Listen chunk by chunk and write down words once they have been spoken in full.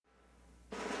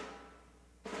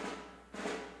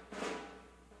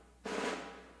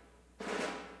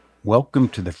Welcome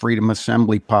to the Freedom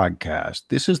Assembly podcast.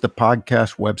 This is the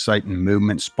podcast website and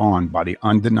movement spawned by the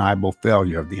undeniable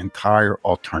failure of the entire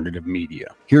alternative media.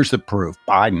 Here's the proof.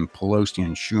 Biden, Pelosi,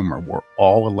 and Schumer were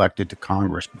all elected to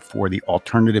Congress before the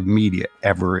alternative media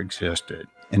ever existed.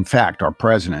 In fact, our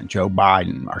president, Joe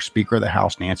Biden, our Speaker of the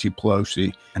House, Nancy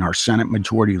Pelosi, and our Senate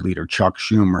Majority Leader, Chuck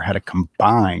Schumer, had a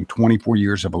combined 24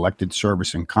 years of elected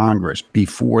service in Congress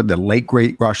before the late,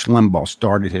 great Rush Limbaugh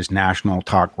started his national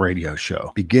talk radio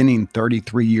show. Beginning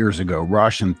 33 years ago,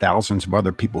 Rush and thousands of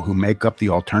other people who make up the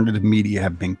alternative media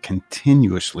have been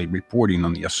continuously reporting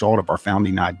on the assault of our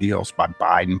founding ideals by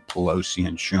Biden, Pelosi,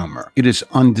 and Schumer. It is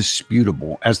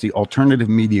undisputable. As the alternative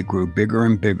media grew bigger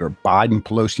and bigger, Biden,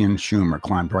 Pelosi, and Schumer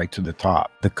climbed right to the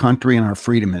top. The country and our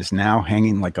freedom is now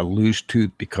hanging like a loose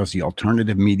tooth because the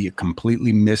alternative media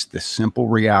completely missed the simple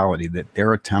reality that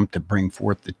their attempt to bring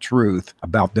forth the truth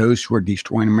about those who are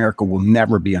destroying America will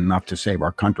never be enough to save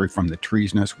our country from the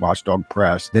treasonous watchdog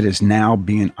press that is now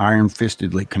being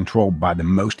iron-fistedly controlled by the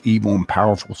most evil and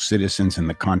powerful citizens in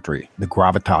the country, the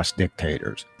gravitas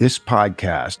dictators. This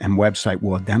podcast and website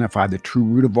will identify the true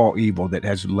root of all evil that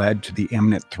has led to the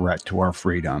imminent threat to our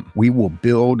freedom. We will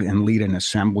build and lead an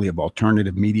assembly of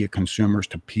alternative media consumers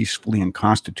to peacefully and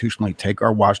constitutionally take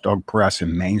our watchdog press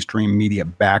and mainstream media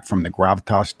back from the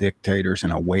gravitas dictators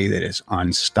in a way that is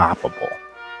unstoppable.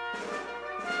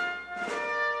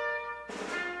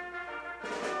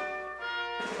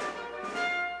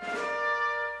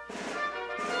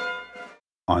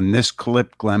 On this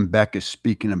clip, Glenn Beck is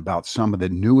speaking about some of the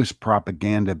newest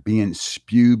propaganda being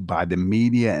spewed by the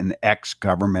media and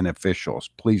ex-government officials.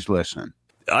 Please listen.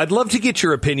 I'd love to get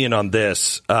your opinion on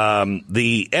this.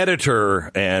 The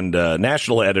editor and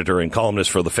national editor and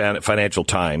columnist for the Financial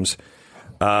Times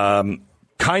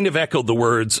kind of echoed the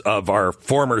words of our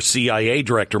former CIA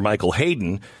director, Michael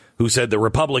Hayden, who said the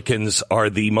Republicans are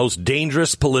the most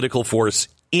dangerous political force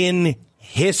in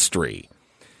history.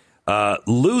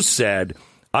 Lou said,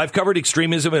 I've covered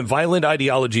extremism and violent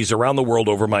ideologies around the world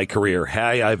over my career.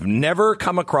 Hey, I've never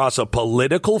come across a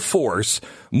political force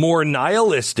more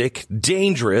nihilistic,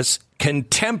 dangerous,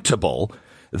 contemptible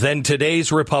than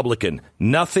today's Republican.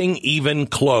 Nothing even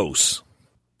close.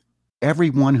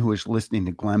 Everyone who is listening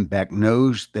to Glenn Beck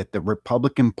knows that the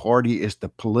Republican Party is the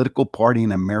political party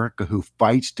in America who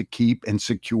fights to keep and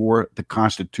secure the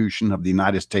Constitution of the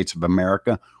United States of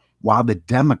America, while the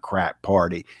Democrat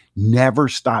Party never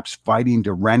stops fighting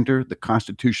to render the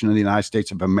Constitution of the United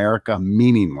States of America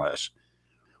meaningless.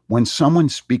 When someone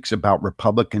speaks about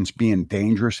Republicans being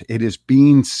dangerous, it is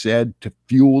being said to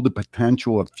fuel the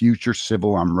potential of future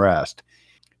civil unrest.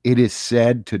 It is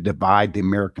said to divide the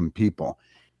American people.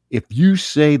 If you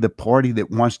say the party that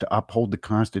wants to uphold the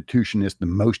Constitution is the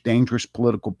most dangerous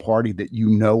political party that you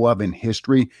know of in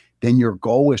history, then your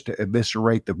goal is to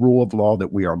eviscerate the rule of law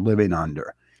that we are living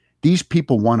under. These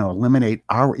people want to eliminate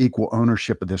our equal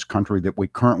ownership of this country that we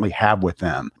currently have with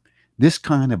them. This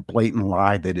kind of blatant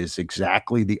lie that is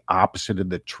exactly the opposite of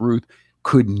the truth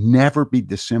could never be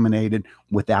disseminated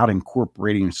without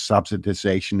incorporating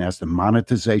subsidization as the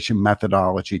monetization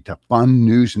methodology to fund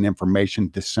news and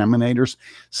information disseminators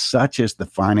such as the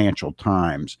Financial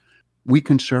Times. We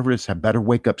conservatives had better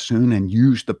wake up soon and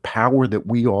use the power that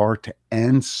we are to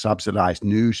end subsidized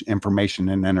news, information,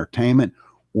 and entertainment,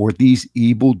 or these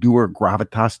evildoer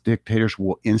gravitas dictators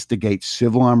will instigate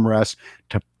civil unrest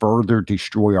to further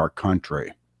destroy our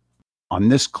country. On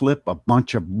this clip, a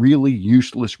bunch of really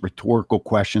useless rhetorical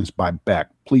questions by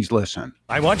Beck. Please listen.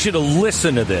 I want you to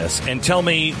listen to this and tell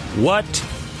me what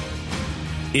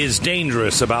is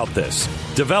dangerous about this.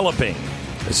 Developing.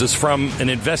 This is from an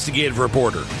investigative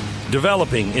reporter.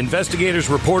 Developing. Investigators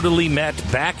reportedly met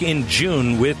back in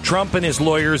June with Trump and his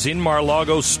lawyers in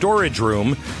Mar-a-Lago's storage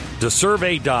room to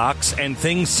survey docs, and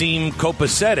things seem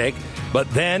copacetic, but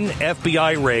then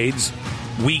FBI raids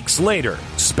weeks later.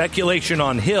 Speculation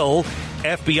on Hill,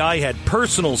 FBI had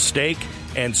personal stake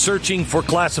and searching for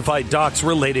classified docs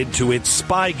related to its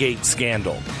Spygate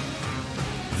scandal.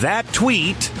 That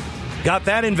tweet got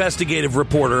that investigative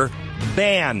reporter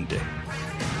banned.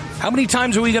 How many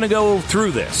times are we going to go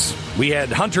through this? We had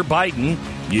Hunter Biden.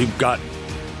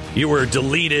 You were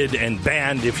deleted and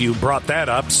banned if you brought that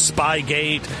up.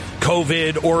 Spygate,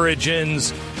 COVID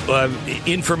origins,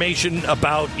 information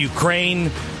about Ukraine,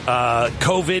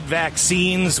 COVID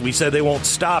vaccines. We said they won't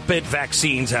stop it.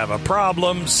 Vaccines have a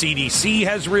problem. CDC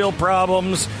has real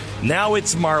problems. Now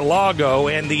it's Mar-a-Lago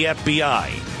and the FBI.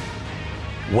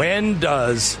 When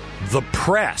does the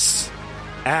press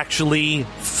actually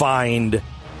find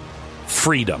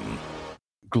freedom?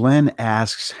 Glenn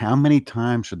asks, how many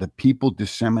times are the people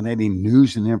disseminating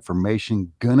news and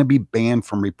information going to be banned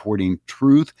from reporting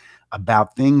truth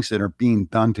about things that are being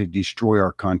done to destroy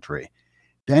our country?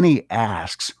 Then he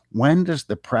asks, when does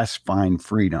the press find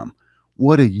freedom?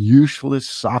 What a useless,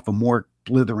 sophomoric,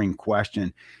 blithering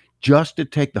question. Just to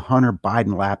take the Hunter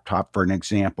Biden laptop for an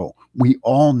example, we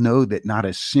all know that not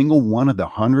a single one of the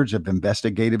hundreds of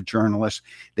investigative journalists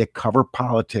that cover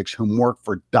politics who work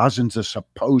for dozens of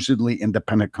supposedly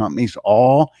independent companies,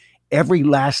 every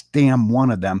last damn one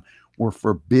of them, were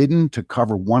forbidden to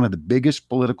cover one of the biggest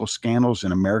political scandals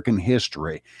in American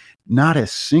history. Not a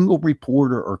single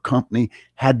reporter or company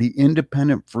had the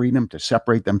independent freedom to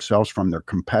separate themselves from their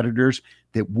competitors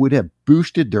that would have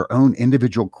boosted their own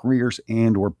individual careers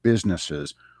and or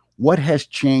businesses. What has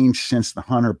changed since the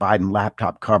Hunter Biden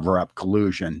laptop cover-up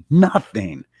collusion?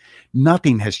 Nothing.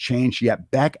 Nothing has changed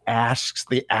yet. Beck asks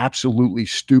the absolutely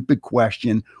stupid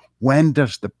question, when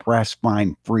does the press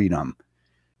find freedom?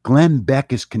 Glenn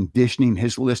Beck is conditioning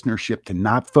his listenership to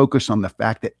not focus on the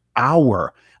fact that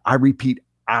I repeat,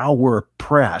 our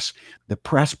press, the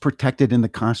press protected in the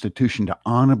Constitution to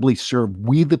honorably serve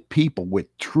we the people with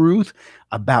truth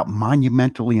about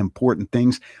monumentally important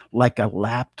things like a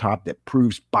laptop that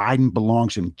proves Biden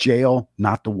belongs in jail,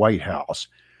 not the White House.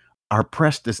 Our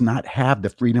press does not have the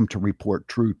freedom to report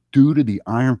truth due to the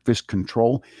iron fist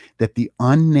control that the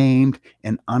unnamed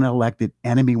and unelected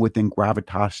enemy within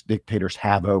gravitas dictators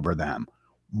have over them.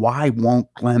 Why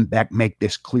won't Glenn Beck make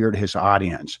this clear to his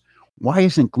audience? Why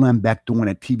isn't Glenn Beck doing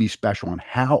a TV special on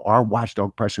how our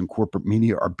watchdog press and corporate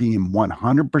media are being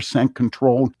 100%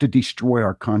 controlled to destroy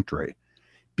our country?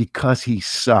 Because he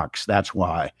sucks, that's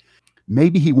why.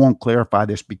 Maybe he won't clarify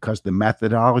this because the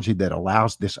methodology that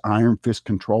allows this iron fist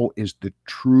control is the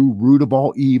true root of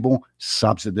all evil,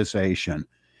 subsidization.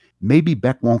 Maybe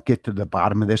Beck won't get to the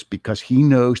bottom of this because he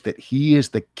knows that he is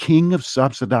the king of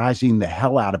subsidizing the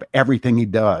hell out of everything he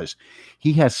does.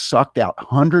 He has sucked out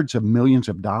hundreds of millions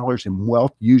of dollars in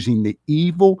wealth using the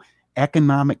evil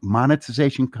economic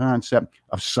monetization concept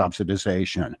of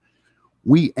subsidization.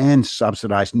 We end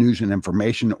subsidized news and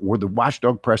information, or the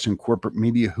watchdog press and corporate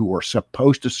media who are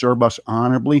supposed to serve us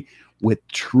honorably with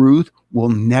truth will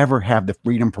never have the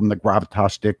freedom from the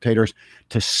gravitas dictators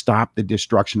to stop the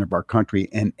destruction of our country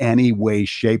in any way,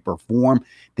 shape, or form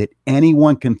that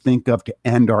anyone can think of to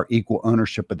end our equal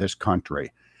ownership of this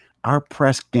country. Our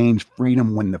press gains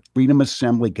freedom when the Freedom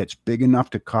Assembly gets big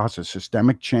enough to cause a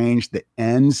systemic change that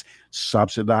ends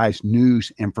subsidized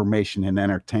news, information, and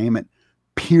entertainment.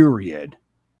 Period.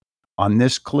 On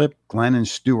this clip, Glenn and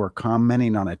Stu are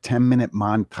commenting on a 10-minute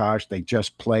montage they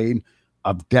just played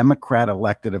of Democrat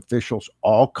elected officials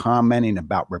all commenting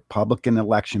about Republican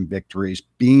election victories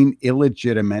being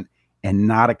illegitimate and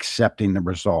not accepting the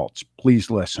results.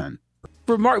 Please listen.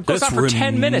 Goes on for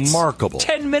 10 minutes. Remarkable.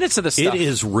 10 minutes of this stuff. It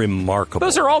is remarkable.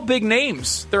 Those are all big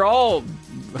names. They're all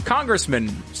congressmen,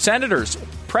 senators,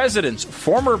 presidents,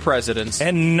 former presidents.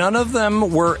 And none of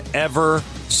them were ever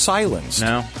silenced.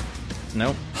 No.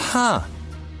 Huh.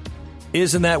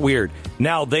 Isn't that weird?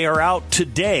 Now, they are out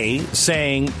today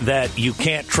saying that you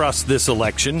can't trust this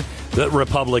election, that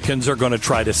Republicans are going to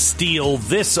try to steal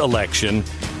this election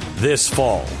this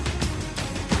fall.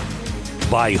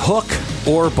 By hook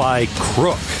or by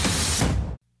crook.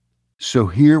 So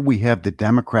here we have the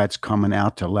Democrats coming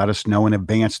out to let us know in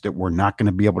advance that we're not going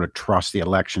to be able to trust the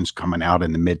elections coming out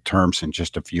in the midterms in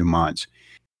just a few months.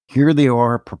 Here they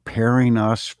are preparing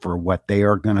us for what they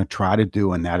are going to try to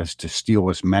do, and that is to steal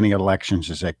as many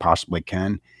elections as they possibly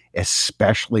can,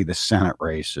 especially the Senate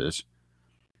races.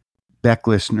 Beck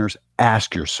listeners,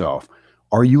 ask yourself,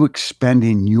 are you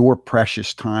expending your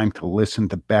precious time to listen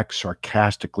to Beck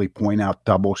sarcastically point out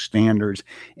double standards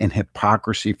and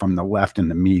hypocrisy from the left and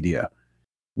the media?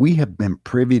 We have been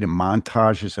privy to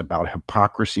montages about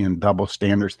hypocrisy and double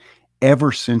standards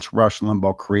ever since Rush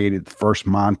Limbaugh created the first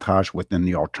montage within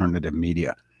the alternative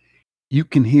media. You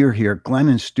can hear here Glenn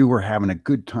and Stu are having a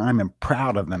good time and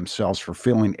proud of themselves for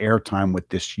filling airtime with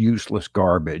this useless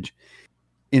garbage.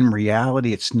 In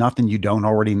reality, it's nothing you don't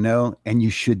already know, and you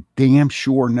should damn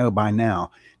sure know by now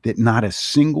that not a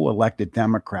single elected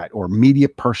Democrat or media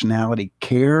personality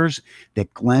cares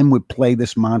that Glenn would play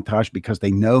this montage because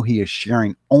they know he is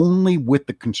sharing only with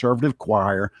the conservative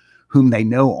choir, whom they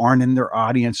know aren't in their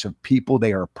audience of people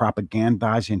they are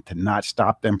propagandizing to not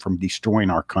stop them from destroying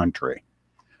our country.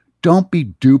 Don't be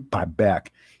duped by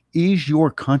Beck. Is your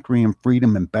country and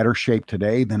freedom in better shape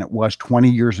today than it was 20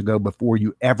 years ago before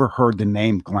you ever heard the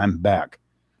name Glenn Beck?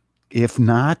 If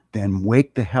not, then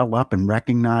wake the hell up and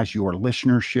recognize your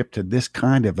listenership to this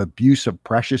kind of abuse of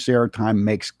precious airtime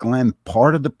makes Glenn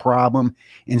part of the problem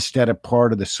instead of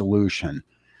part of the solution.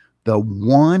 The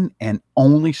one and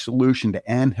only solution to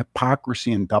end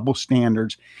hypocrisy and double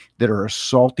standards that are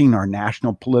assaulting our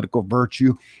national political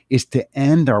virtue is to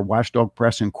end our watchdog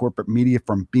press and corporate media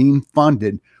from being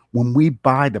funded when we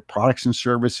buy the products and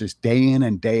services day in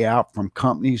and day out from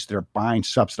companies that are buying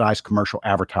subsidized commercial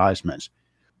advertisements.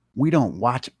 We don't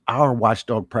watch our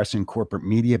watchdog press and corporate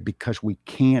media because we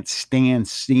can't stand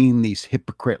seeing these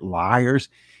hypocrite liars,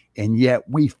 and yet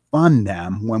we fund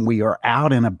them when we are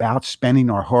out and about spending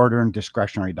our hard-earned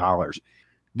discretionary dollars.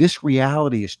 This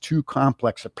reality is too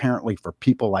complex, apparently, for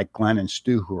people like Glenn and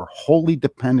Stu, who are wholly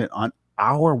dependent on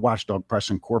our watchdog press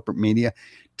and corporate media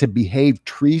to behave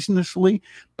treasonously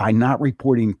by not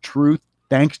reporting truth,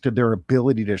 thanks to their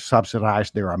ability to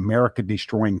subsidize their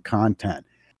America-destroying content.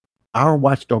 Our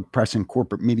watchdog press and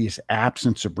corporate media's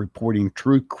absence of reporting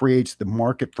truth creates the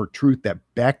market for truth that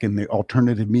Beck and the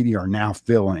alternative media are now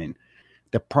filling.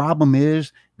 The problem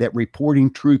is that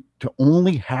reporting truth to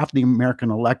only half the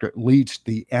American electorate leads to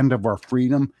the end of our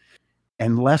freedom.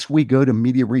 Unless we go to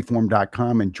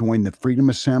MediaReform.com and join the Freedom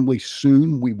Assembly,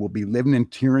 soon we will be living in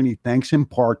tyranny, thanks in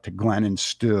part to Glenn and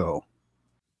Stu.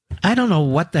 I don't know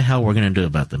what the hell we're going to do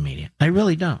about the media. I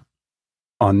really don't.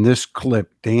 On this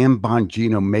clip, Dan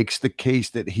Bongino makes the case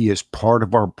that he is part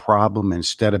of our problem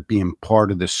instead of being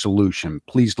part of the solution.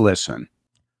 Please listen.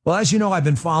 Well, as you know, I've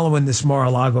been following this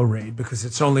Mar-a-Lago raid because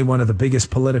it's only one of the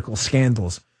biggest political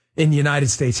scandals in United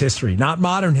States history. Not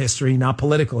modern history, not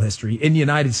political history, in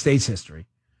United States history.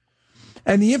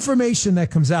 And the information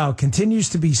that comes out continues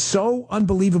to be so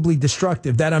unbelievably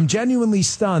destructive that I'm genuinely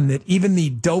stunned that even the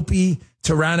dopey,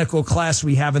 tyrannical class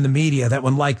we have in the media that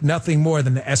would like nothing more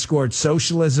than to escort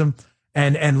socialism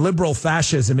and liberal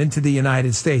fascism into the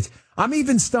United States. I'm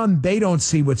even stunned they don't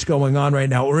see what's going on right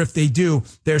now, or if they do,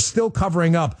 they're still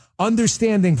covering up,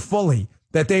 understanding fully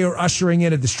that they are ushering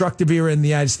in a destructive era in the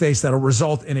United States that will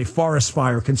result in a forest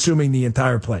fire consuming the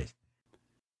entire place.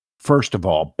 First of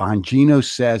all, Bongino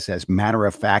says as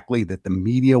matter-of-factly that the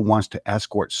media wants to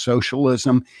escort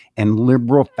socialism and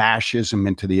liberal fascism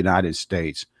into the United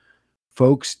States.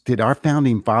 Folks, did our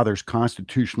founding fathers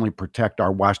constitutionally protect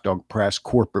our watchdog press,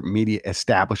 corporate media,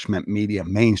 establishment media,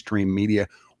 mainstream media,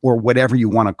 or whatever you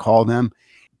want to call them?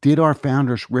 Did our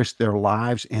founders risk their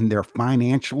lives and their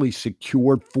financially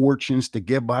secured fortunes to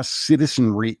give us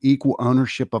citizenry equal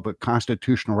ownership of a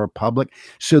constitutional republic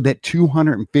so that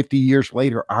 250 years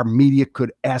later our media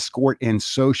could escort in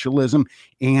socialism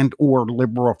and or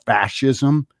liberal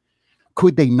fascism?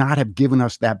 Could they not have given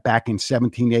us that back in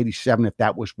 1787 if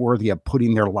that was worthy of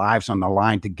putting their lives on the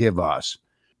line to give us?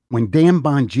 When Dan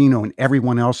Bongino and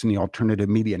everyone else in the alternative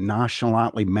media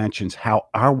nonchalantly mentions how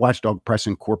our watchdog press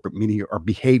and corporate media are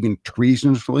behaving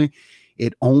treasonously,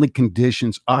 it only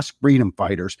conditions us freedom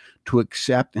fighters to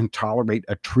accept and tolerate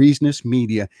a treasonous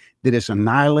media that is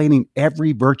annihilating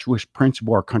every virtuous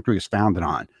principle our country is founded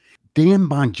on. Dan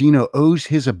Bongino owes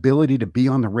his ability to be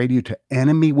on the radio to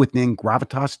enemy within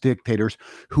gravitas dictators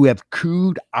who have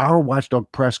cooed our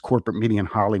watchdog press, corporate media in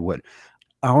Hollywood.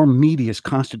 Our media is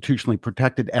constitutionally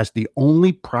protected as the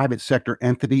only private sector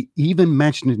entity even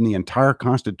mentioned in the entire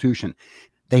Constitution.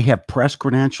 They have press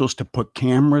credentials to put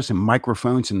cameras and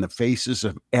microphones in the faces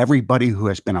of everybody who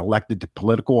has been elected to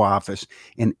political office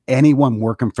and anyone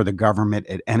working for the government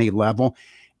at any level.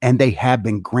 And they have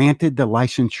been granted the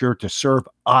licensure to serve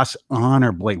us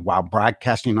honorably while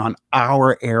broadcasting on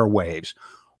our airwaves.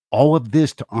 All of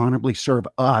this to honorably serve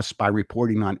us by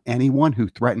reporting on anyone who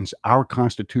threatens our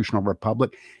constitutional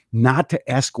republic, not to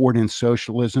escort in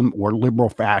socialism or liberal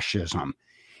fascism.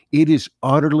 It is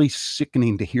utterly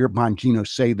sickening to hear Bongino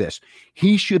say this.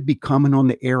 He should be coming on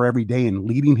the air every day and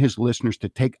leading his listeners to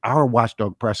take our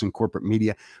watchdog press and corporate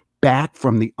media back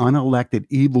from the unelected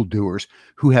evildoers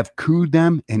who have cooed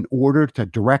them in order to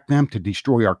direct them to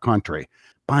destroy our country.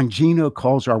 Bongino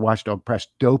calls our watchdog press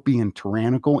dopey and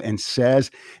tyrannical and says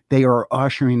they are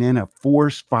ushering in a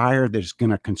forest fire that is going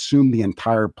to consume the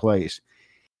entire place.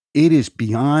 It is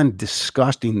beyond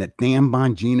disgusting that Dan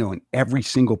Bongino and every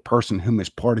single person whom is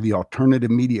part of the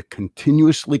alternative media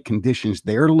continuously conditions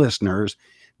their listeners,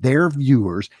 their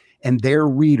viewers, and their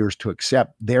readers to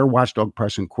accept their watchdog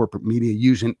press and corporate media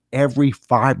using every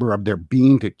fiber of their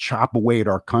being to chop away at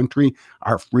our country,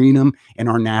 our freedom, and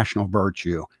our national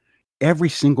virtue. Every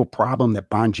single problem that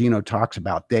Bongino talks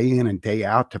about day in and day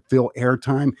out to fill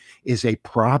airtime is a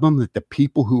problem that the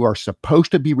people who are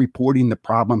supposed to be reporting the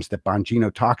problems that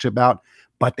Bongino talks about,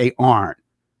 but they aren't.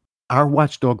 Our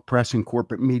watchdog press and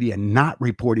corporate media not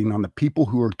reporting on the people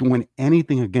who are doing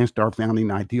anything against our founding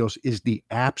ideals is the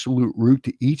absolute root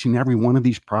to each and every one of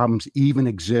these problems even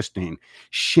existing.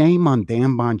 Shame on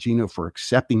Dan Bongino for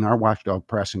accepting our watchdog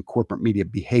press and corporate media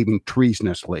behaving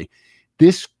treasonously.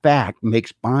 This fact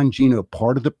makes Bongino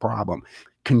part of the problem.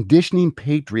 Conditioning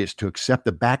patriots to accept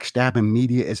the backstabbing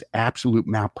media is absolute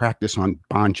malpractice on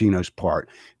Bongino's part.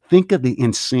 Think of the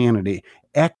insanity.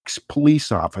 Ex-police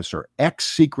officer,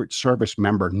 ex-Secret Service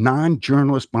member,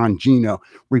 non-journalist Bongino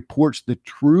reports the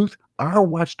truth. Our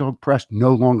watchdog press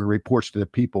no longer reports to the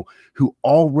people who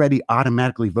already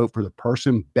automatically vote for the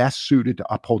person best suited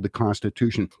to uphold the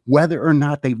Constitution, whether or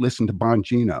not they listen to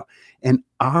Bongino. And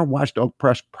our watchdog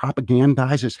press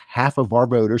propagandizes half of our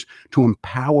voters to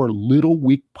empower little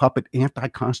weak puppet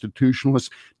anti-constitutionalists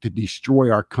to destroy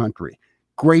our country.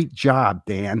 Great job,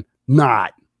 Dan.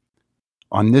 Not.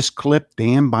 On this clip,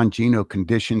 Dan Bongino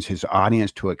conditions his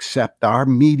audience to accept our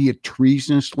media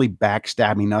treasonously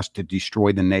backstabbing us to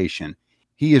destroy the nation.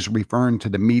 He is referring to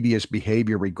the media's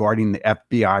behavior regarding the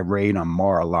FBI raid on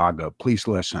Mar-a-Lago. Please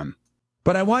listen.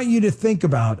 But I want you to think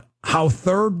about how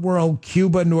third world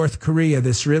Cuba, North Korea,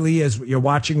 this really is what you're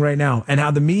watching right now, and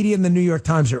how the media and the New York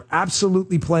Times are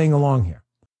absolutely playing along here.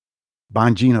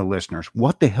 Bongino listeners,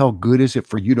 what the hell good is it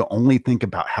for you to only think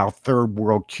about how third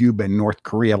world Cuba and North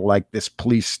Korea like this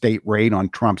police state raid on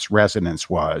Trump's residence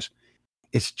was?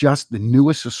 It's just the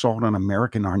newest assault on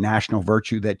America and our national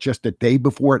virtue that just a day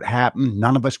before it happened,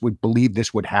 none of us would believe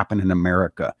this would happen in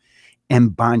America.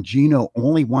 And Bongino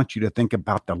only wants you to think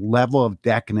about the level of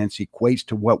decadence equates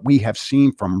to what we have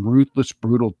seen from ruthless,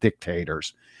 brutal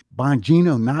dictators.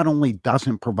 Bongino not only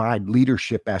doesn't provide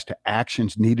leadership as to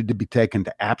actions needed to be taken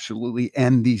to absolutely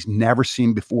end these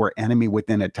never-seen-before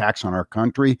enemy-within attacks on our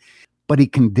country, but he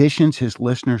conditions his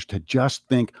listeners to just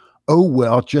think, oh,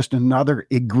 well, just another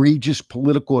egregious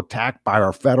political attack by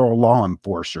our federal law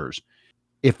enforcers.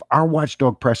 If our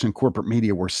watchdog press and corporate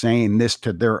media were saying this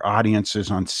to their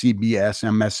audiences on CBS,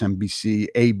 MSNBC,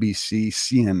 ABC,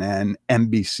 CNN,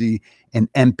 NBC,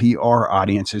 and NPR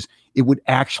audiences, it would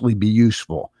actually be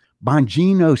useful.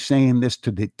 Bongino saying this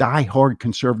to the diehard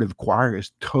conservative choir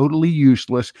is totally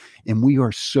useless, and we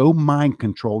are so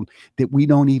mind-controlled that we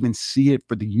don't even see it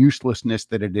for the uselessness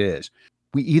that it is.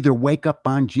 We either wake up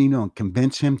Bongino and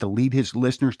convince him to lead his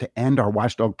listeners to end our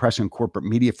watchdog press and corporate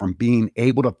media from being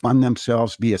able to fund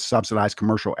themselves via subsidized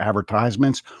commercial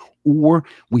advertisements, or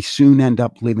we soon end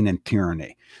up living in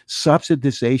tyranny.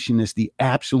 Subsidization is the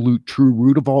absolute true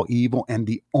root of all evil and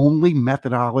the only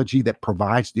methodology that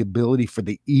provides the ability for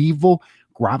the evil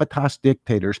gravitas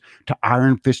dictators to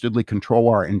iron-fistedly control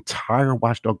our entire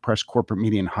watchdog press, corporate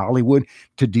media, in Hollywood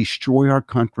to destroy our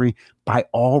country by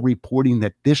all reporting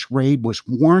that this raid was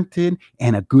warranted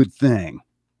and a good thing.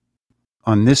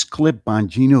 On this clip,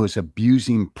 Bongino is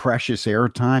abusing precious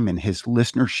airtime and his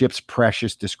listenership's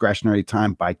precious discretionary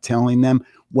time by telling them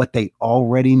what they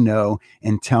already know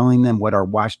and telling them what our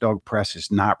watchdog press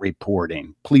is not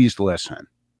reporting. Please listen.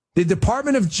 The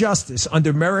Department of Justice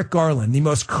under Merrick Garland, the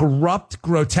most corrupt,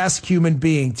 grotesque human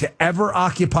being to ever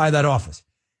occupy that office,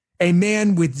 a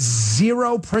man with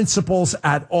zero principles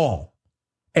at all,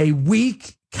 a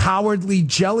weak, cowardly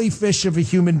jellyfish of a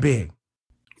human being.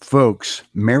 Folks,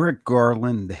 Merrick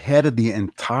Garland, the head of the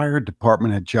entire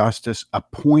Department of Justice,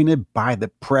 appointed by the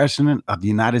President of the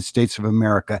United States of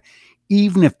America,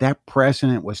 even if that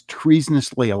president was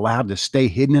treasonously allowed to stay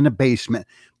hidden in a basement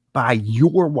by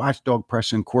your watchdog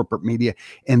press and corporate media,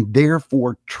 and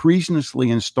therefore treasonously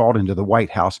installed into the White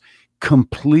House,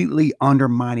 completely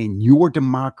undermining your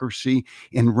democracy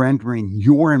and rendering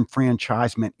your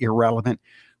enfranchisement irrelevant.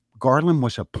 Garland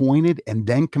was appointed and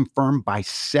then confirmed by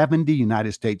 70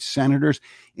 United States senators,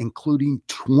 including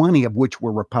 20 of which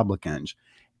were Republicans.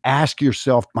 Ask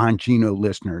yourself, Bongino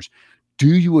listeners,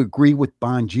 do you agree with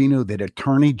Bongino that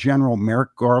Attorney General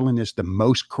Merrick Garland is the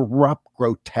most corrupt,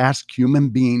 grotesque human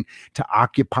being to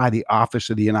occupy the office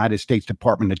of the United States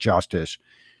Department of Justice?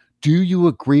 Do you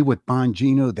agree with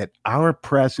Bongino that our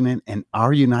president and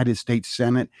our United States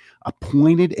Senate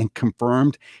appointed and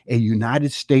confirmed a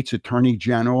United States Attorney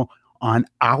General on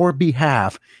our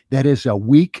behalf that is a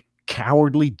weak,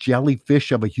 cowardly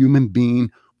jellyfish of a human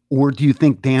being? Or do you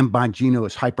think Dan Bongino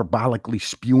is hyperbolically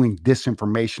spewing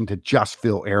disinformation to just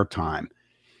fill airtime?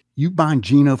 You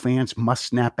Bongino fans must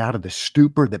snap out of the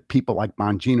stupor that people like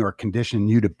Bongino are conditioning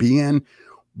you to be in.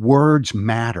 Words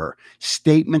matter.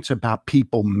 Statements about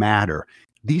people matter.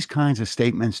 These kinds of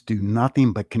statements do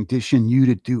nothing but condition you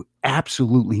to do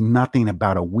absolutely nothing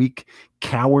about a weak,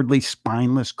 cowardly,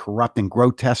 spineless, corrupt, and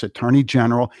grotesque attorney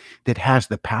general that has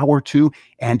the power to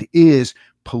and is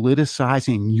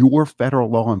politicizing your federal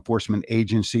law enforcement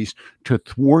agencies to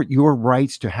thwart your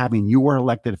rights to having your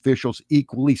elected officials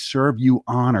equally serve you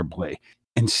honorably.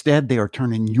 Instead, they are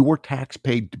turning your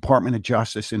tax-paid Department of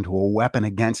Justice into a weapon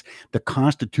against the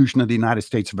Constitution of the United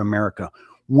States of America.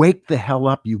 Wake the hell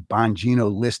up, you Bongino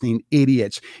listening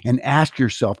idiots, and ask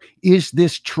yourself, is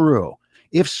this true?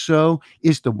 If so,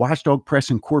 is the watchdog press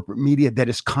and corporate media that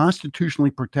is constitutionally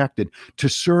protected to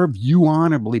serve you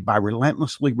honorably by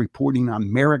relentlessly reporting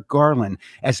on Merrick Garland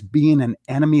as being an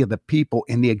enemy of the people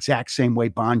in the exact same way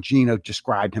Bongino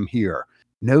described him here?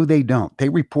 No, they don't. They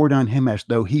report on him as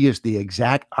though he is the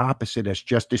exact opposite as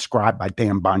just described by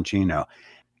Dan Bongino.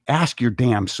 Ask your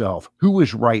damn self, who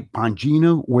is right,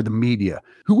 Bongino or the media?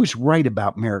 Who is right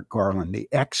about Merrick Garland, the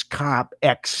ex-cop,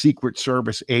 ex-Secret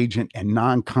Service agent, and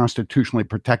non-constitutionally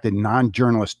protected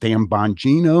non-journalist Dan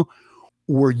Bongino,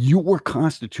 or your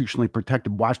constitutionally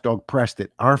protected watchdog press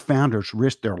that our founders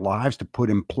risked their lives to put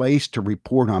in place to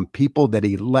report on people that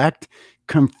elect,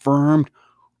 confirmed,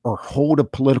 or hold a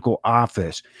political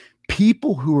office?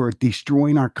 People who are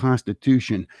destroying our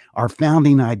Constitution, our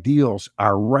founding ideals,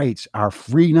 our rights, our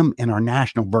freedom, and our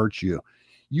national virtue.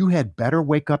 You had better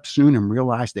wake up soon and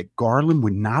realize that Garland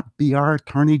would not be our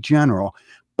attorney general.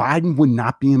 Biden would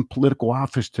not be in political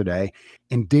office today.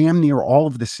 And damn near all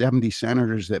of the 70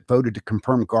 senators that voted to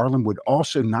confirm Garland would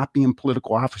also not be in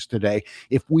political office today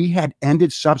if we had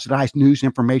ended subsidized news,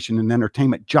 information, and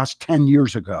entertainment just 10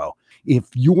 years ago. If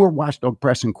your watchdog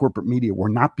press and corporate media were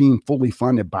not being fully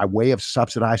funded by way of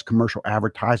subsidized commercial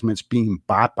advertisements being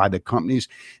bought by the companies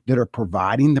that are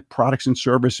providing the products and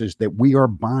services that we are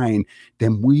buying,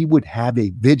 then we would have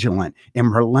a vigilant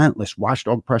and relentless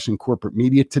watchdog press and corporate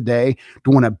media today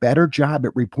doing a better job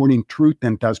at reporting truth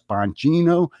than does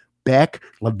Bongino, Beck,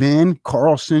 Levin,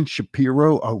 Carlson,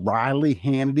 Shapiro, O'Reilly,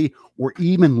 Hannity, or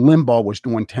even Limbaugh was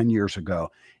doing 10 years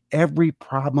ago. Every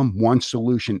problem, one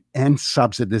solution, and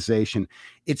subsidization.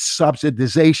 It's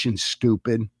subsidization,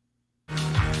 stupid.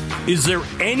 Is there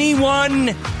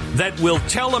anyone that will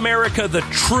tell America the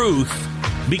truth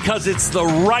because it's the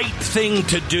right thing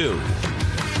to do?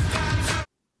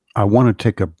 I want to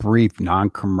take a brief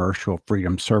non-commercial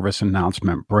Freedom Service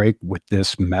announcement break with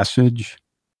this message.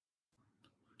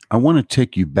 I want to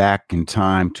take you back in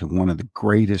time to one of the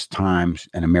greatest times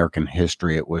in American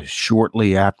history. It was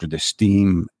shortly after the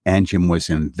steam engine was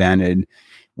invented,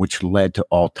 which led to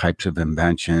all types of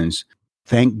inventions.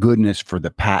 Thank goodness for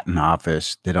the patent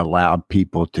office that allowed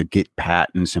people to get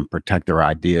patents and protect their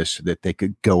ideas so that they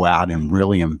could go out and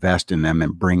really invest in them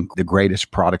and bring the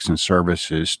greatest products and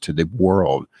services to the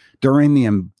world. During the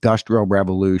Industrial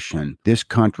Revolution, this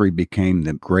country became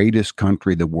the greatest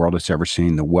country the world has ever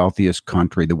seen, the wealthiest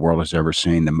country the world has ever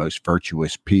seen, the most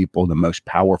virtuous people, the most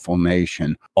powerful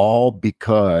nation, all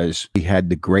because we had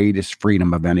the greatest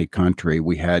freedom of any country.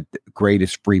 We had the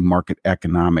greatest free market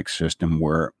economic system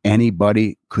where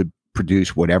anybody could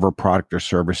produce whatever product or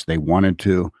service they wanted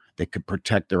to. They could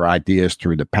protect their ideas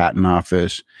through the patent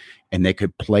office, and they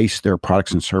could place their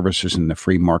products and services in the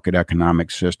free market economic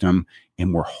system,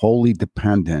 and were wholly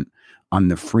dependent on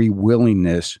the free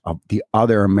willingness of the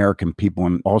other American people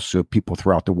and also people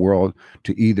throughout the world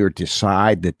to either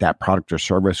decide that that product or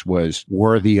service was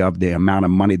worthy of the amount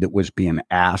of money that was being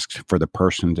asked for the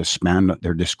person to spend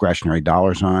their discretionary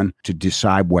dollars on, to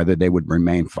decide whether they would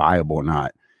remain viable or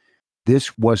not.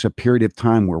 This was a period of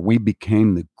time where we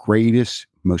became the greatest,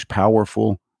 most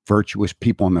powerful, virtuous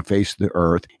people on the face of the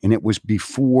earth. And it was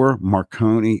before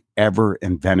Marconi ever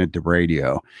invented the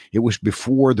radio. It was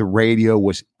before the radio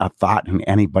was a thought in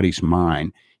anybody's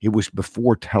mind. It was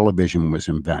before television was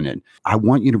invented. I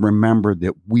want you to remember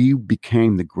that we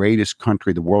became the greatest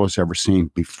country the world has ever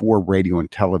seen before radio and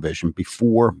television,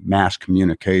 before mass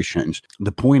communications.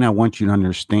 The point I want you to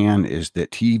understand is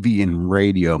that TV and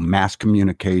radio, mass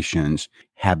communications,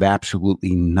 have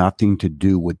absolutely nothing to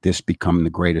do with this becoming the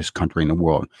greatest country in the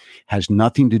world. Has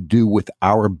nothing to do with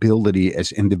our ability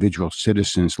as individual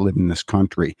citizens living in this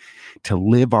country to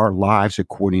live our lives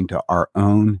according to our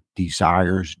own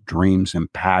desires, dreams,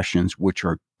 and passions, which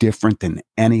are different than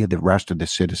any of the rest of the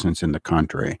citizens in the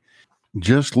country.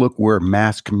 Just look where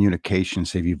mass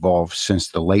communications have evolved since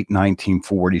the late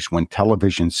 1940s, when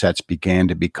television sets began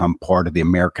to become part of the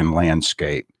American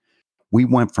landscape. We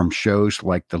went from shows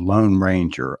like The Lone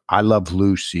Ranger, I Love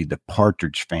Lucy, The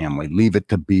Partridge Family, Leave It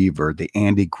to Beaver, The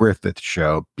Andy Griffith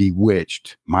Show,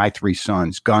 Bewitched, My Three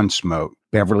Sons, Gunsmoke,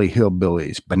 Beverly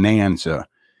Hillbillies, Bonanza.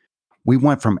 We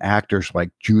went from actors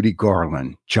like Judy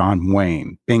Garland, John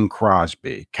Wayne, Bing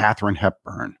Crosby, Katharine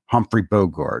Hepburn, Humphrey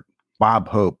Bogart, Bob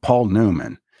Hope, Paul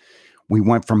Newman. We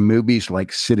went from movies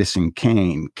like Citizen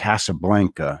Kane,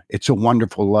 Casablanca, It's a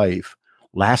Wonderful Life,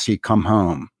 Lassie Come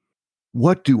Home.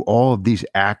 What do all of these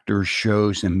actors,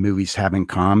 shows, and movies have in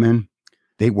common?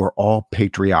 They were all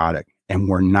patriotic and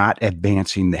were not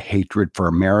advancing the hatred for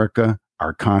America,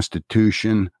 our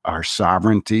Constitution, our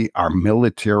sovereignty, our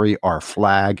military, our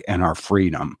flag, and our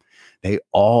freedom. They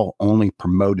all only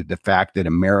promoted the fact that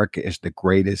America is the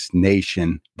greatest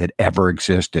nation that ever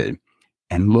existed.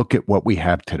 And look at what we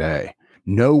have today.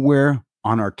 Nowhere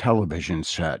on our television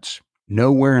sets,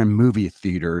 nowhere in movie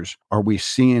theaters are we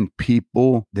seeing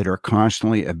people that are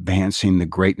constantly advancing the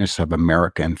greatness of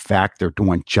America. In fact, they're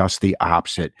doing just the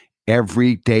opposite.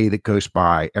 Every day that goes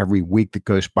by, every week that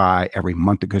goes by, every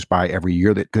month that goes by, every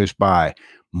year that goes by,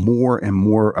 more and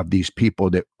more of these people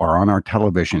that are on our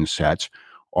television sets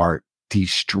are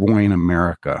destroying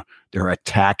America. They're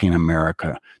attacking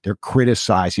America. They're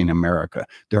criticizing America.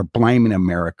 They're blaming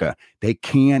America. They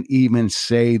can't even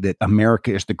say that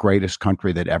America is the greatest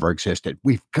country that ever existed.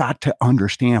 We've got to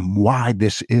understand why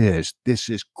this is. This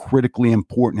is critically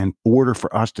important in order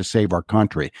for us to save our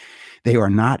country. They are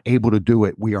not able to do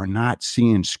it. We are not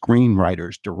seeing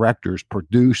screenwriters, directors,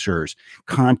 producers,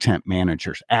 content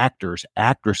managers, actors,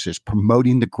 actresses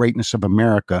promoting the greatness of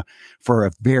America for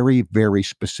a very, very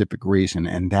specific reason,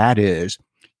 and that is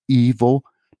evil,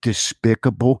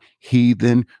 despicable,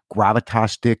 heathen,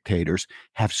 gravitas dictators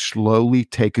have slowly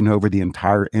taken over the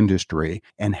entire industry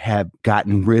and have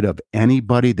gotten rid of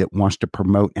anybody that wants to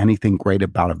promote anything great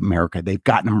about America. They've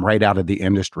gotten them right out of the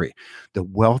industry. The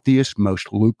wealthiest,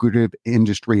 most lucrative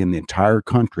industry in the entire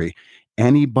country,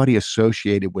 anybody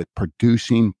associated with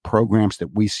producing programs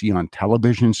that we see on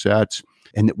television sets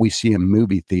and that we see in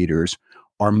movie theaters,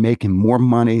 are making more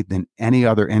money than any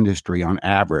other industry on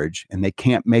average, and they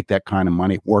can't make that kind of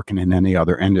money working in any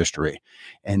other industry.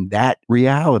 And that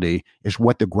reality is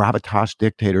what the gravitas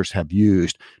dictators have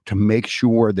used to make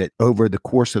sure that over the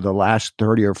course of the last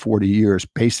 30 or 40 years,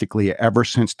 basically ever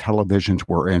since televisions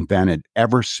were invented,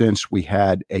 ever since we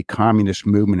had a communist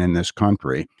movement in this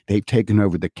country, they've taken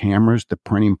over the cameras, the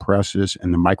printing presses,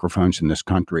 and the microphones in this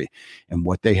country. And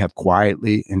what they have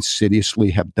quietly,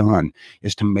 insidiously have done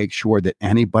is to make sure that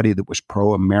anybody that was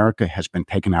pro-America has been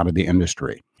taken out of the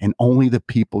industry. And only the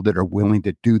people that are willing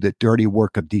to do the dirty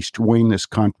work of destroying this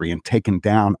country and taking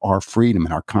down our freedom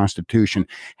and our Constitution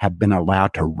have been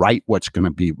allowed to write what's going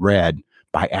to be read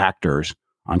by actors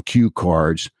on cue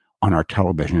cards on our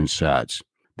television sets.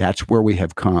 That's where we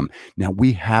have come. Now,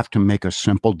 we have to make a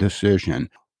simple decision.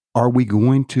 Are we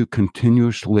going to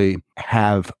continuously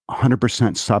have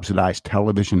 100% subsidized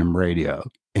television and radio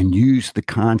and use the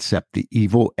concept, the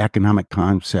evil economic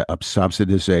concept of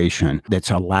subsidization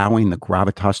that's allowing the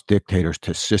gravitas dictators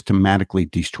to systematically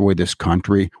destroy this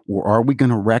country? Or are we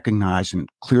going to recognize and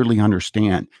clearly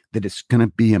understand that it's going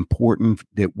to be important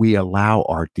that we allow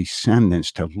our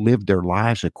descendants to live their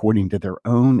lives according to their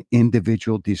own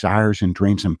individual desires and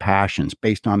dreams and passions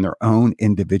based on their own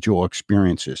individual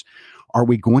experiences? Are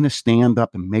we going to stand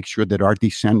up and make sure that our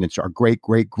descendants, our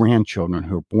great-great-grandchildren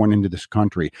who are born into this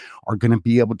country, are going to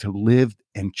be able to live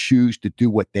and choose to do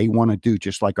what they want to do,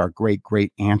 just like our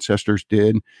great-great ancestors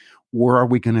did? Or are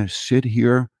we going to sit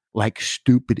here like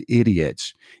stupid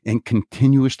idiots and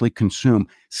continuously consume,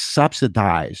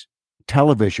 subsidize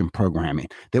television programming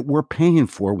that we're paying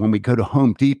for when we go to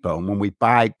Home Depot and when we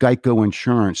buy Geico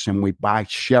insurance and we buy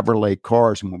Chevrolet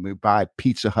cars and when we buy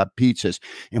Pizza Hut pizzas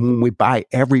and when we buy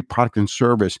every product and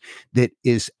service that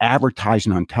is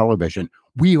advertising on television?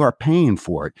 We are paying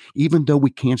for it. Even though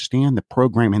we can't stand the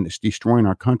programming that's destroying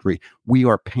our country, we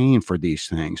are paying for these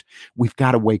things. We've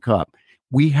got to wake up.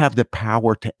 We have the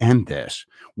power to end this.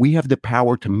 We have the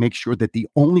power to make sure that the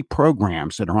only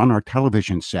programs that are on our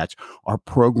television sets are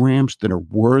programs that are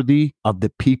worthy of the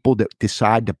people that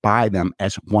decide to buy them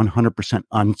as 100%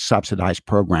 unsubsidized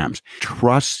programs.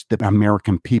 Trust the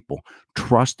American people.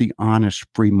 Trust the honest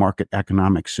free market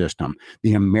economic system.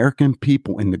 The American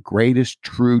people in the greatest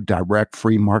true direct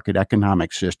free market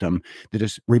economic system that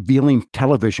is revealing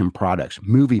television products,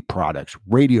 movie products,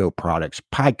 radio products,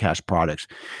 podcast products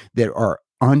that are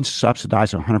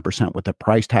unsubsidized 100% with a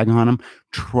price tag on them.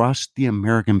 Trust the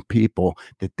American people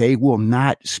that they will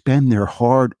not spend their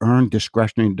hard-earned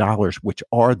discretionary dollars, which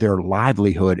are their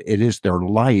livelihood. It is their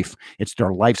life. It's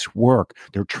their life's work.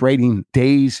 They're trading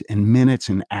days and minutes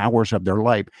and hours of their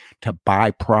life to buy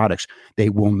products. They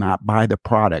will not buy the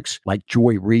products like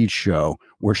Joy Reid's show,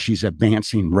 where she's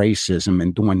advancing racism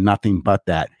and doing nothing but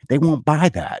that. They won't buy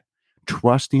that.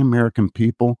 Trust the American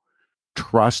people.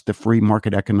 Trust the free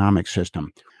market economic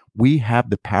system. We have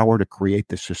the power to create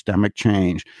the systemic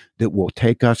change that will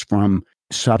take us from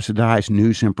subsidized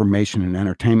news, information, and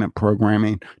entertainment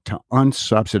programming to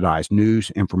unsubsidized news,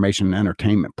 information, and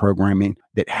entertainment programming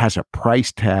that has a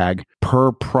price tag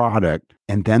per product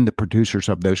And then the producers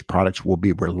of those products will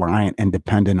be reliant and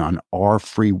dependent on our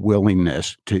free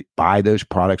willingness to buy those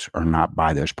products or not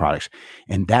buy those products.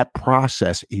 And that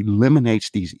process eliminates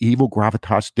these evil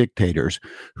gravitas dictators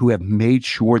who have made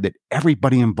sure that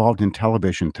everybody involved in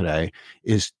television today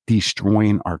is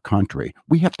destroying our country.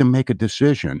 We have to make a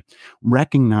decision.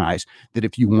 Recognize that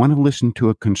if you want to listen to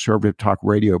a conservative talk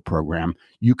radio program,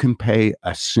 you can pay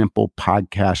a simple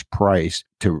podcast price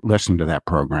to listen to that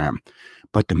program.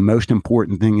 But the most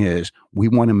important thing is we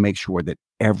want to make sure that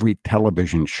every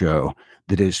television show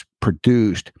that is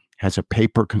produced has a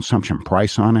pay-per consumption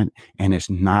price on it and is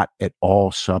not at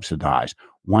all subsidized.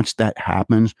 Once that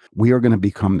happens, we are going to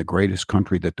become the greatest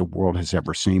country that the world has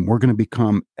ever seen. We're going to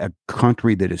become a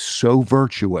country that is so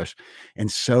virtuous and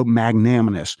so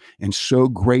magnanimous and so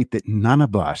great that none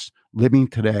of us living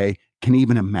today can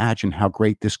even imagine how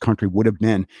great this country would have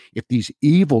been if these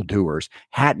evildoers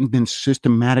hadn't been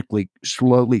systematically,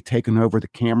 slowly taken over the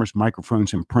cameras,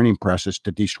 microphones, and printing presses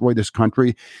to destroy this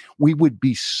country. We would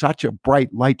be such a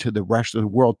bright light to the rest of the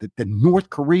world that the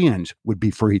North Koreans would be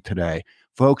free today.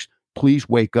 Folks, please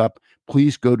wake up.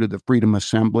 Please go to the Freedom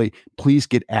Assembly. Please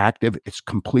get active. It's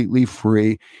completely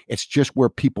free. It's just where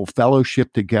people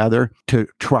fellowship together to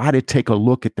try to take a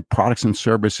look at the products and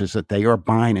services that they are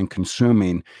buying and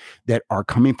consuming that are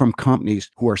coming from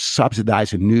companies who are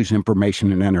subsidizing news,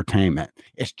 information, and entertainment.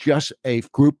 It's just a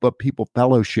group of people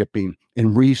fellowshipping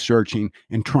and researching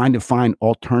and trying to find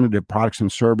alternative products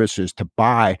and services to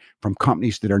buy from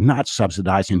companies that are not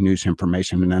subsidizing news,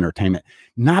 information, and entertainment.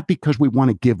 Not because we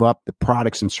want to give up the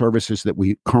products and services that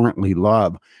we currently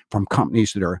love from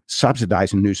companies that are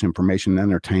subsidizing news, information,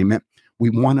 and entertainment. We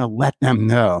want to let them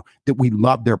know that we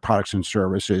love their products and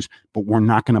services, but we're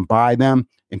not going to buy them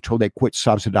until they quit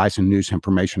subsidizing news,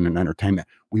 information, and entertainment.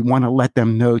 We want to let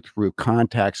them know through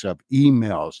contacts of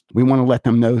emails. We want to let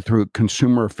them know through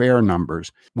consumer affair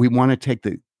numbers. We want to take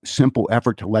the simple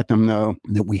effort to let them know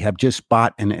that we have just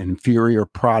bought an inferior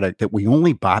product that we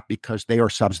only bought because they are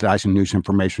subsidizing news,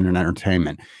 information, and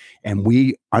entertainment. And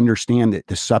we understand that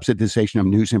the subsidization of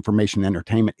news, information, and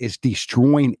entertainment is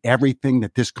destroying everything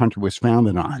that this country was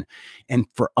founded on. And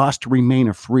for us to remain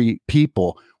a free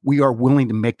people, we are willing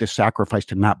to make the sacrifice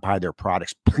to not buy their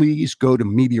products. Please go to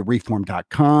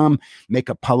MediaReform.com, make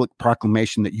a public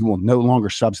proclamation that you will no longer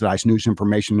subsidize news,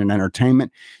 information, and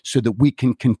entertainment so that we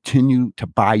can continue to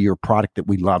buy your product that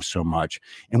we love so much.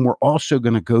 And we're also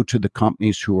going to go to the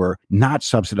companies who are not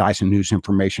subsidizing news,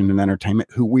 information, and entertainment,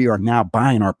 who we are now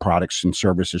buying our products and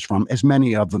services from, as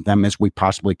many of them as we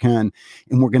possibly can.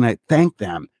 And we're going to thank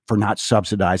them for not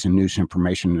subsidizing news,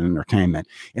 information, and entertainment.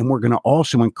 And we're going to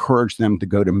also encourage them to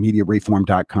go to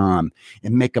MediaReform.com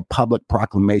and make a public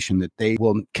proclamation that they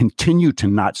will continue to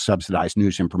not subsidize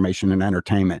news, information, and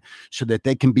entertainment so that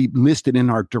they can be listed in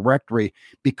our directory,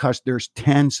 because there's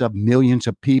tens of millions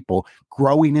of people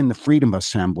growing in the Freedom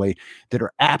Assembly that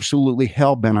are absolutely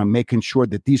hell-bent on making sure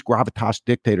that these gravitas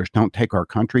dictators don't take our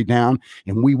country down.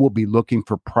 And we will be looking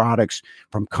for products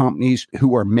from companies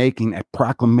who are making a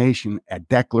proclamation, a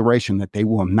declaration that they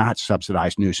will not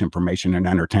subsidize news, information, and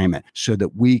entertainment, so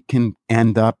that we can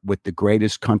end up with the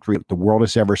greatest country the world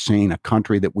has ever seen, a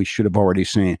country that we should have already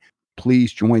seen.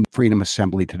 Please join the Freedom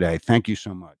Assembly today. Thank you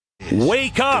so much.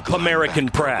 Wake up, American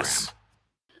press.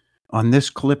 On this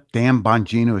clip, Dan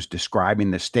Bongino is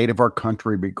describing the state of our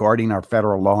country regarding our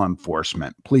federal law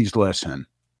enforcement. Please listen.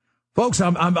 Folks,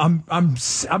 I'm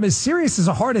as serious as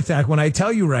a heart attack when I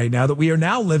tell you right now that we are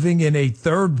now living in a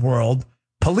third world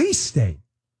police state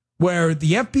where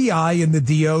the FBI and the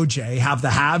DOJ have the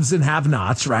haves and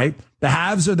have-nots, right? The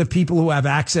haves are the people who have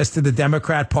access to the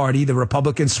Democrat Party, the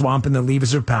Republican swamp, and the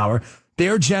levers of power.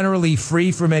 They're generally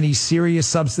free from any serious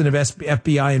substantive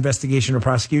FBI investigation or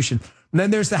prosecution. And then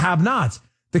there's the have-nots,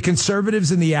 the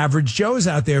conservatives and the average Joes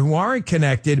out there who aren't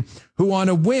connected, who on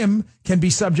a whim can be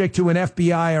subject to an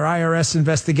FBI or IRS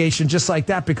investigation just like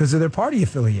that because of their party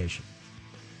affiliation.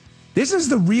 This is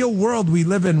the real world we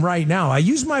live in right now. I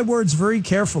use my words very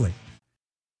carefully.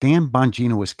 Dan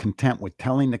Bongino is content with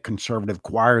telling the conservative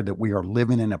choir that we are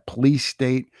living in a police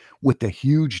state with a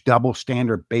huge double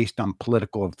standard based on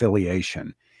political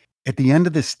affiliation. At the end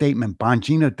of this statement,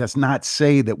 Bongino does not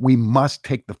say that we must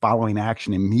take the following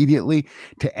action immediately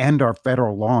to end our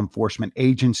federal law enforcement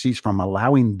agencies from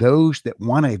allowing those that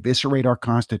want to eviscerate our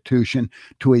Constitution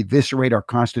to eviscerate our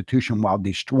Constitution while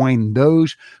destroying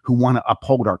those who want to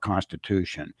uphold our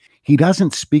Constitution. He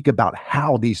doesn't speak about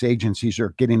how these agencies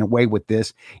are getting away with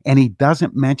this, and he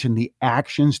doesn't mention the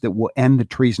actions that will end the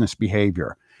treasonous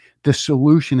behavior. The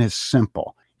solution is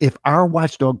simple. If our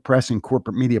watchdog press and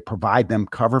corporate media provide them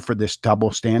cover for this double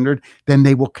standard, then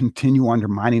they will continue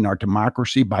undermining our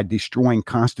democracy by destroying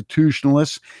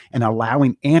constitutionalists and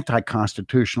allowing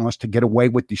anti-constitutionalists to get away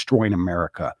with destroying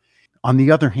America. On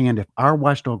the other hand, if our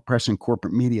watchdog press and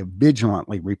corporate media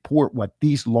vigilantly report what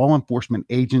these law enforcement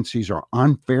agencies are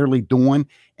unfairly doing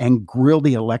and grill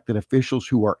the elected officials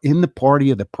who are in the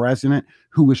party of the president,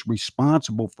 who is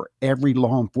responsible for every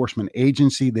law enforcement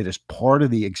agency that is part of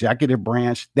the executive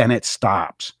branch, then it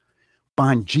stops.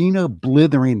 Bongino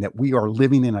blithering that we are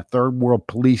living in a third world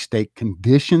police state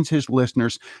conditions his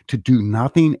listeners to do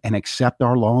nothing and accept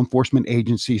our law enforcement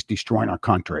agencies destroying our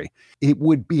country. It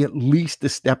would be at least a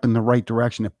step in the right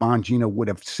direction if Bongino would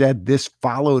have said this,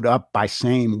 followed up by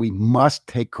saying we must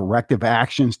take corrective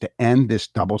actions to end this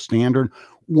double standard,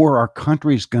 or our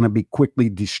country is going to be quickly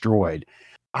destroyed.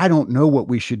 I don't know what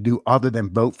we should do other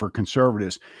than vote for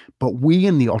conservatives, but we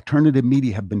in the alternative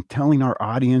media have been telling our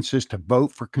audiences to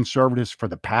vote for conservatives for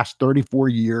the past 34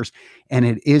 years, and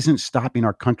it isn't stopping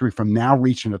our country from now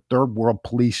reaching a third world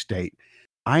police state.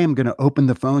 I am going to open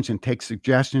the phones and take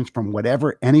suggestions from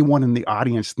whatever anyone in the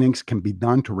audience thinks can be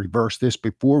done to reverse this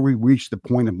before we reach the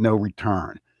point of no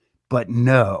return. But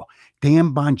no,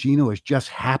 Dan Bongino is just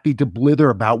happy to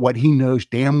blither about what he knows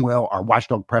damn well our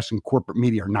watchdog press and corporate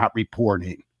media are not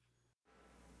reporting.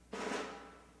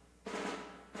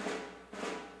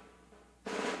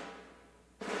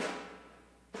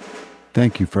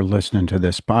 Thank you for listening to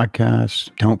this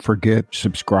podcast. Don't forget,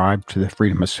 subscribe to the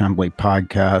Freedom Assembly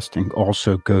podcast and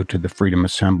also go to the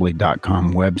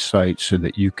freedomassembly.com website so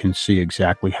that you can see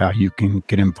exactly how you can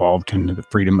get involved in the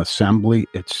Freedom Assembly.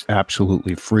 It's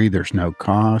absolutely free. There's no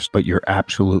cost, but you're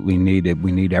absolutely needed.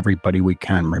 We need everybody we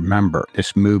can. Remember,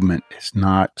 this movement is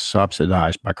not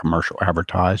subsidized by commercial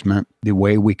advertisement. The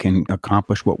way we can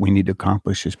accomplish what we need to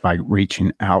accomplish is by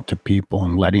reaching out to people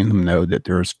and letting them know that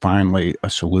there is finally a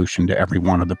solution to every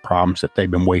one of the problems that they've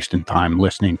been wasting time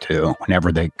listening to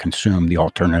whenever they consume the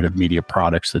alternative media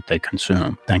products that they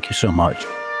consume. Thank you so much.